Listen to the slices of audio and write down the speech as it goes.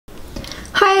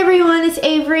everyone, it's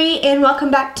Avery and welcome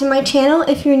back to my channel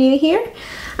if you're new here.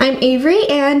 I'm Avery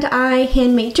and I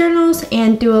handmade journals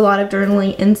and do a lot of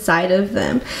journaling inside of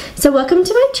them. So welcome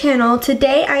to my channel.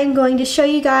 Today I'm going to show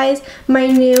you guys my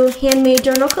new handmade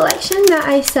journal collection that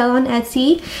I sell on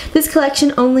Etsy. This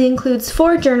collection only includes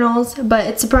 4 journals, but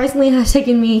it surprisingly has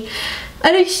taken me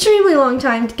an extremely long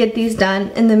time to get these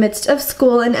done in the midst of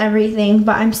school and everything,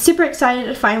 but I'm super excited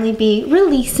to finally be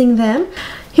releasing them.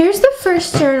 Here's the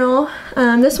first journal.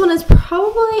 This one is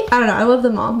probably, I don't know, I love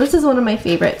them all. This is one of my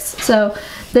favorites. So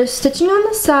there's stitching on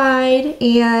the side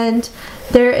and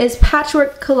there is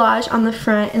patchwork collage on the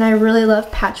front, and I really love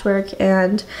patchwork,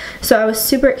 and so I was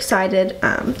super excited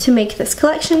to make this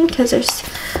collection because there's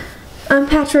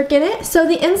patchwork in it. So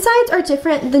the insides are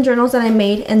different than journals that I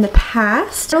made in the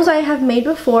past. Journals I have made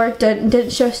before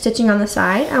didn't show stitching on the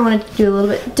side. I wanted to do a little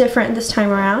bit different this time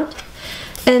around.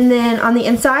 And then on the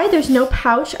inside, there's no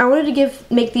pouch. I wanted to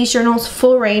make these journals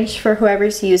full range for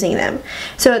whoever's using them.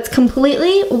 So it's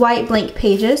completely white blank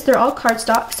pages. They're all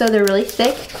cardstock, so they're really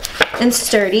thick and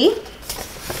sturdy.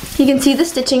 You can see the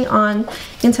stitching on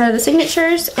inside of the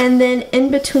signatures, and then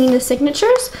in between the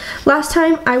signatures, last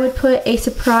time I would put a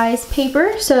surprise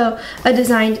paper, so a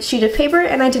designed sheet of paper,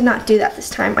 and I did not do that this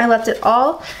time. I left it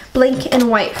all blank and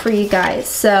white for you guys,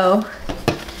 so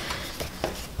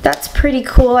that's pretty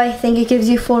cool. I think it gives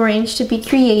you full range to be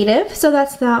creative. So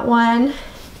that's that one.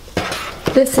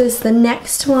 This is the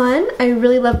next one. I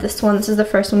really love this one. This is the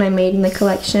first one I made in the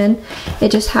collection.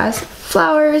 It just has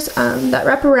flowers that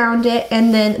wrap around it,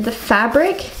 and then the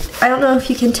fabric, I don't know if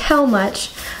you can tell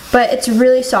much, but it's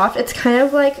really soft. It's kind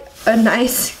of like a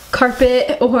nice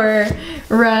carpet or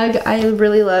rug. I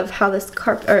really love how this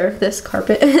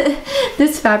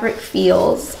this fabric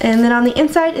feels. And then on the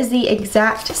inside is the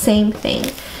exact same thing.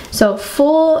 So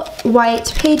full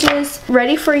white pages,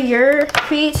 ready for your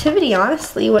creativity,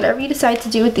 honestly. Whatever you decide to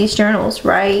do with these journals,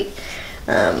 write,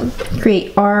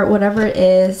 create art, whatever it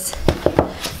is.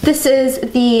 This is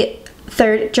the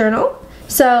third journal.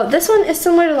 So this one is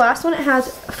similar to the last one. It has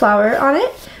a flower on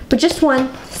it, but just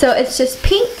one. So it's just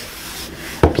pink,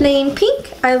 plain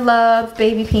pink. I love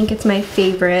baby pink. It's my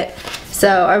favorite.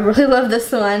 So I really love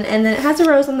this one. And then it has a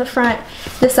rose on the front.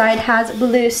 The side has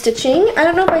blue stitching. I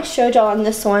don't know if I showed y'all on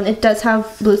this one. It does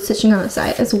have blue stitching on the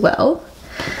side as well.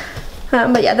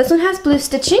 But yeah, this one has blue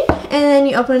stitching. And then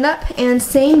you open it up and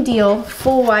same deal,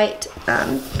 full white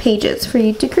pages for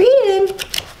you to create in.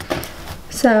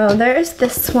 So there's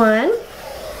this one.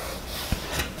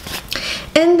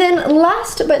 And then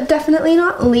last but definitely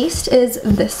not least is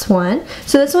this one.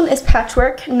 So this one is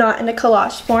patchwork, not in a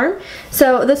collage form.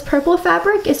 So this purple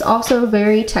fabric is also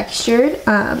very textured.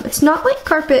 It's not like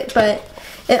carpet, but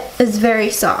it is very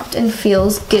soft and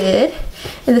feels good.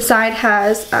 And the side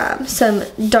has some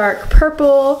dark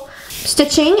purple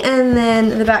stitching, and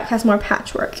then the back has more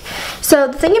patchwork. So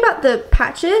the thing about the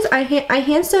patches, I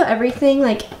hand sew everything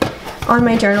like on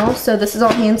my journal. So this is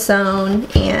all hand sewn,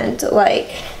 and like,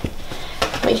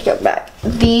 let me go back.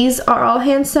 These are all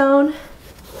hand sewn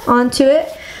onto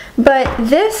it, but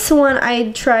this one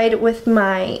I tried with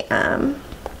my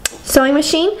sewing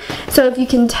machine. So if you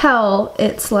can tell,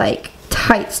 it's like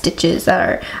tight stitches that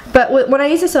are, but when I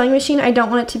use a sewing machine, I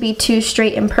don't want it to be too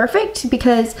straight and perfect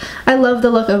because I love the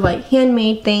look of like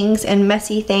handmade things and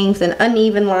messy things and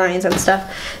uneven lines and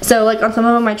stuff. So like on some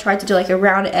of them I tried to do like a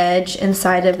round edge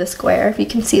inside of the square, if you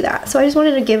can see that. So I just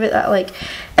wanted to give it that like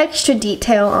extra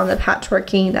detail on the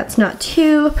patchworking that's not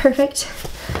too perfect.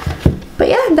 But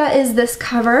yeah, that is this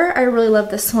cover. I really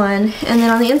love this one. And then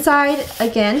on the inside,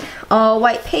 again, all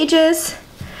white pages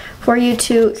for you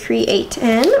to create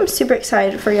in. I'm super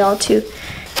excited for y'all to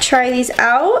try these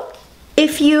out.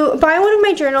 If you buy one of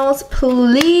my journals,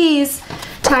 please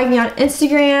tag me on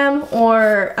Instagram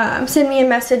or send me a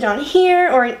message on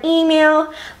here or an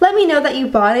email. Let me know that you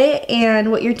bought it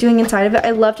and what you're doing inside of it. I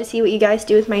love to see what you guys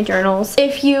do with my journals.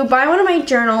 If you buy one of my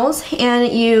journals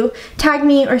and you tag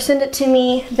me or send it to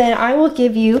me, then I will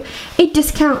give you a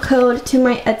discount code to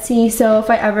my Etsy. So if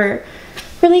I ever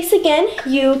release again,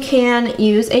 you can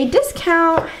use a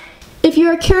discount. If you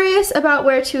are curious about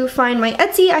where to find my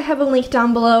Etsy, I have a link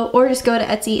down below, or just go to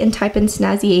Etsy and type in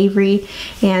Snazzy Avery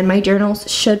and my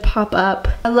journals should pop up.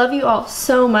 I love you all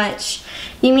so much.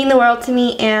 You mean the world to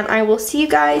me, and I will see you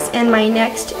guys in my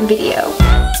next video.